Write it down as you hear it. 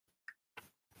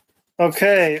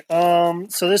Okay,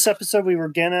 so this episode we were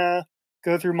gonna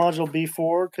go through module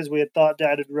B4 because we had thought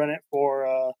Dad would run it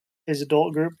for his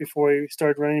adult group before he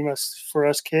started running us for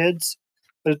us kids,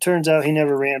 but it turns out he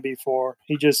never ran B4.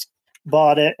 He just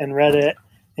bought it and read it,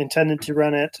 intended to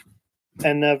run it,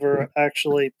 and never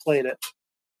actually played it.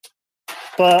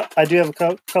 But I do have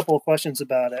a couple of questions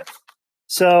about it.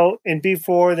 So in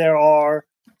B4 there are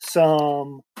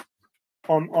some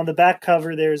on the back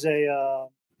cover. There's a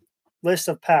list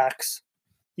of packs,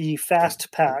 the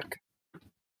fast pack,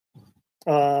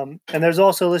 and there's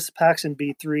also a list of packs in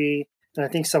B3, and I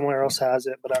think somewhere else has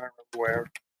it, but I don't remember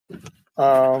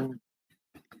where.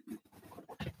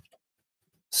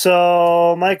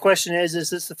 So my question is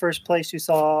this the first place you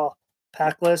saw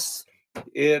pack lists?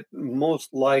 It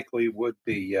most likely would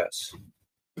be, yes.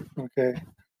 Okay.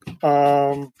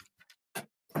 And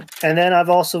then I've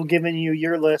also given you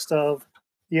your list of,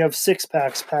 you have 6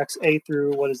 packs A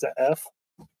through, what is that, F?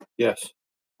 Yes.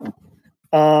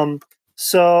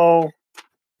 So,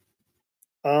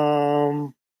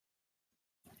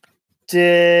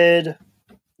 did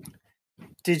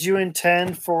you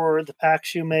intend for the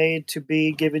packs you made to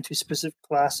be given to specific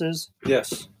classes?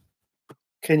 Yes.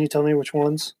 Can you tell me which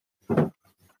ones?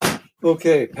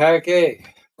 Okay, pack A.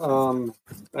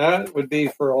 That would be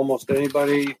for almost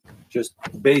anybody, just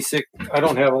basic. I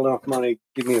don't have enough money.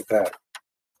 Give me a pack.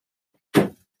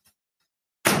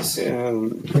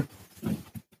 And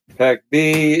pack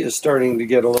B is starting to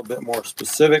get a little bit more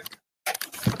specific.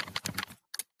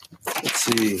 Let's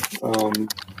see.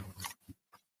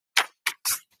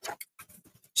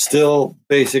 Still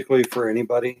basically for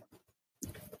anybody.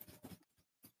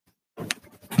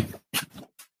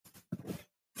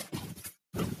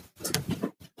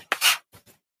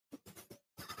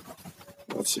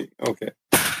 Let's see. Okay.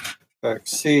 Pack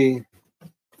C.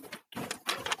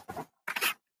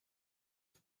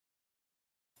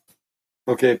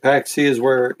 Okay, pack C is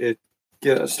where it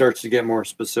starts to get more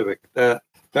specific.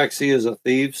 Pack C is a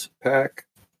thieves pack.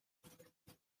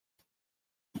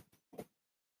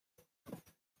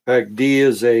 Pack D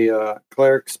is a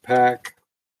cleric's pack.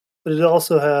 But it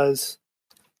also has...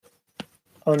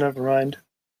 Oh, never mind.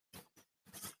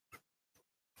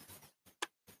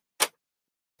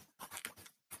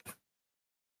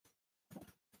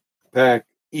 Pack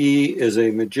E is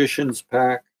a magician's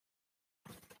pack.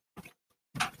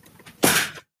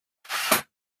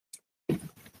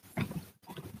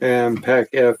 And pack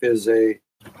F is a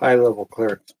high-level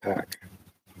cleric's pack.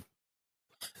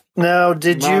 Now,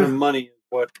 the amount of money is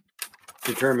what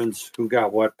determines who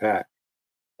got what pack.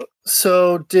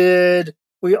 So, did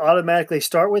we automatically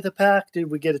start with a pack? Did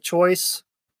we get a choice?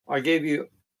 I gave you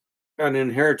an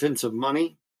inheritance of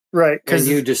money. Right. And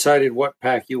you decided what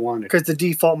pack you wanted. Because the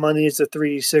default money is the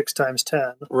 3d6 times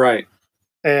 10. Right.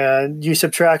 And you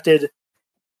subtracted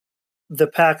the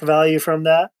pack value from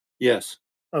that? Yes.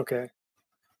 Okay.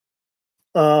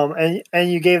 And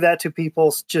you gave that to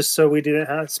people just so we didn't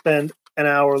have to spend an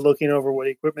hour looking over what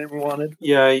equipment we wanted?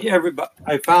 Yeah, everybody.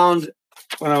 I found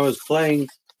when I was playing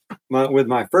with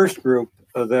my first group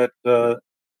that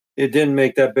it didn't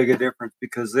make that big a difference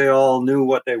because they all knew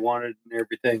what they wanted and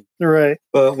everything. Right.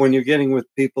 But when you're getting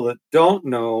with people that don't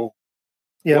know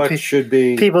what should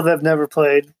be... People that have never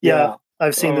played. Yeah,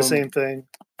 I've seen the same thing.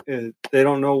 They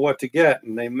don't know what to get,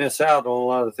 and they miss out on a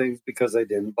lot of things because they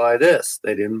didn't buy this.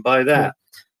 They didn't buy that.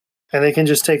 And they can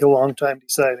just take a long time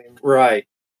deciding. Right.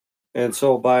 And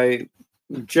so by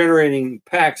generating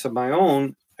packs of my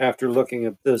own, after looking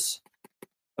at this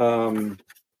B4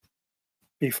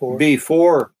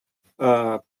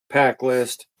 pack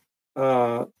list,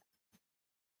 I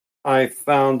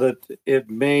found that it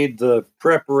made the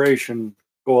preparation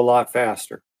go a lot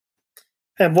faster.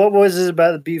 And what was it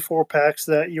about the B4 packs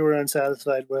that you were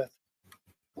unsatisfied with?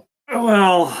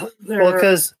 Well,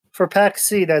 because for pack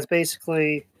C, that's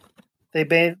basically... They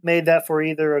made that for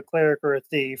either a cleric or a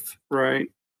thief.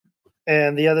 Right.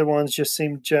 And the other ones just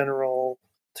seemed general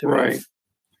to me. Right.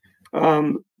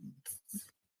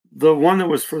 The one that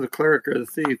was for the cleric or the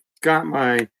thief got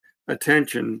my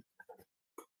attention.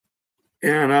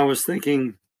 And I was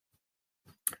thinking,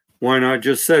 why not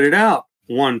just set it out?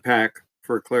 1 pack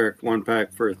for a cleric, 1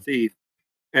 pack for a thief.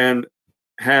 And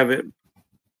have it...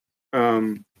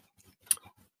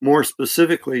 more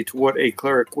specifically to what a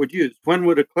cleric would use. When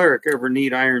would a cleric ever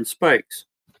need iron spikes?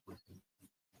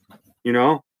 You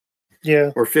know? Yeah.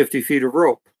 Or 50 feet of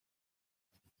rope.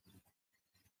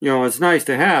 You know, it's nice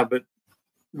to have, but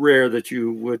rare that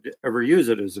you would ever use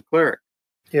it as a cleric.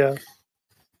 Yeah.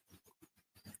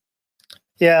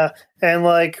 Yeah. And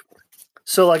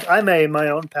so I made my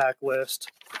own pack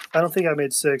list. I don't think I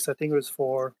made 6. I think it was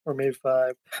 4 or maybe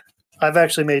 5. I've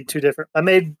actually made 2 different. I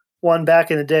made one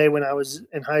back in the day when I was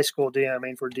in high school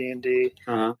DMing for D&D,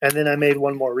 Uh-huh. and then I made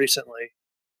one more recently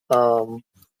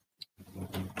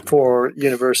for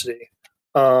university.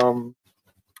 But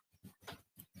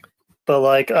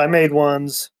like I made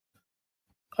ones,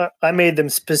 I made them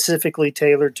specifically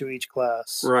tailored to each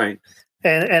class. Right.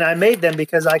 And I made them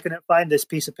because I couldn't find this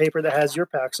piece of paper that has your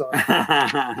packs on.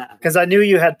 Because I knew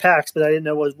you had packs, but I didn't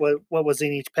know what was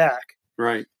in each pack.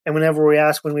 Right. And whenever we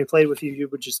asked when we played with you, you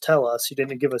would just tell us. You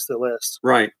didn't give us the list.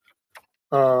 Right.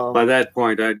 By that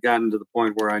point, I'd gotten to the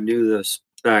point where I knew this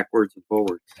backwards and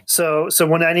forwards. So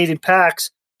when I needed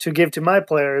packs to give to my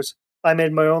players, I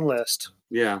made my own list.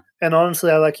 Yeah. And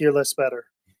honestly, I like your list better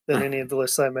than any of the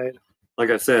lists I made. Like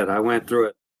I said, I went through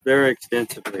it very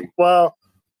extensively. Well,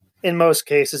 in most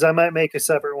cases, I might make a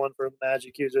separate one for a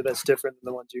magic user that's different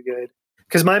than the ones you gave.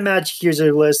 Because my magic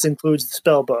user list includes the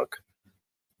spell book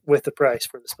with the price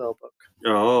for the spell book.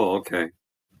 Oh, okay.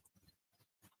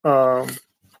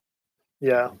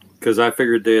 Yeah. Because I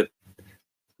figured that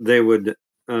they would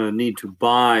need to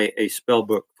buy a spell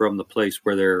book from the place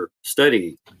where they're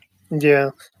studying. Yeah.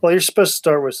 Well, you're supposed to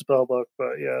start with spell book,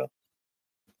 but yeah.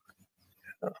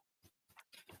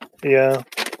 Yeah.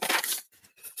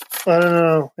 I don't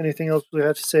know. Anything else we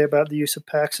have to say about the use of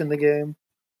packs in the game?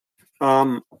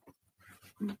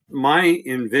 My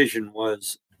envision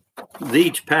was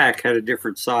each pack had a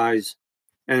different size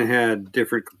and had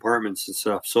different compartments and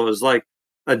stuff. So it was like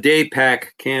a day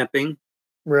pack camping.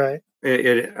 Right.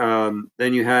 Then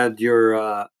you had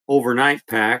your overnight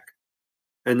pack,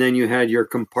 and then you had your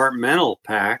compartmental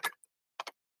pack,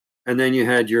 and then you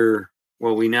had your,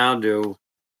 what we now do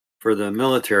for the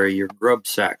military, your grub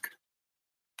sack.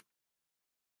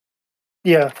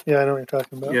 Yeah, I know what you're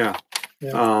talking about. Yeah.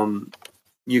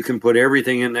 You can put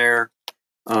everything in there.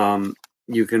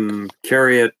 You can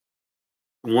carry it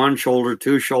one shoulder,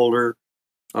 two shoulder,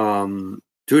 two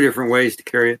different ways to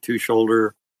carry it, two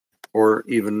shoulder, or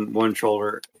even one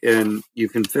shoulder, and you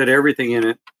can fit everything in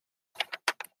it.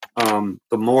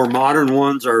 The more modern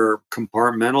ones are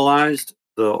compartmentalized.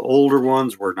 The older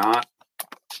ones were not.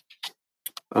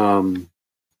 And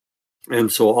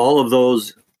so all of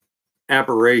those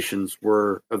aberrations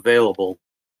were available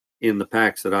in the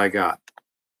packs that I got.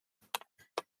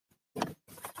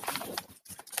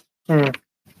 I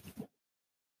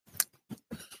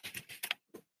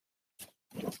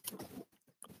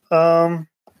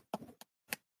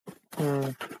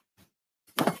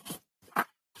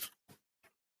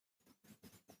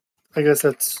guess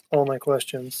that's all my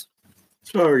questions.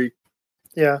 Sorry.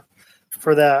 Yeah,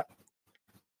 for that.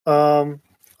 All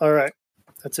right.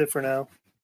 That's it for now.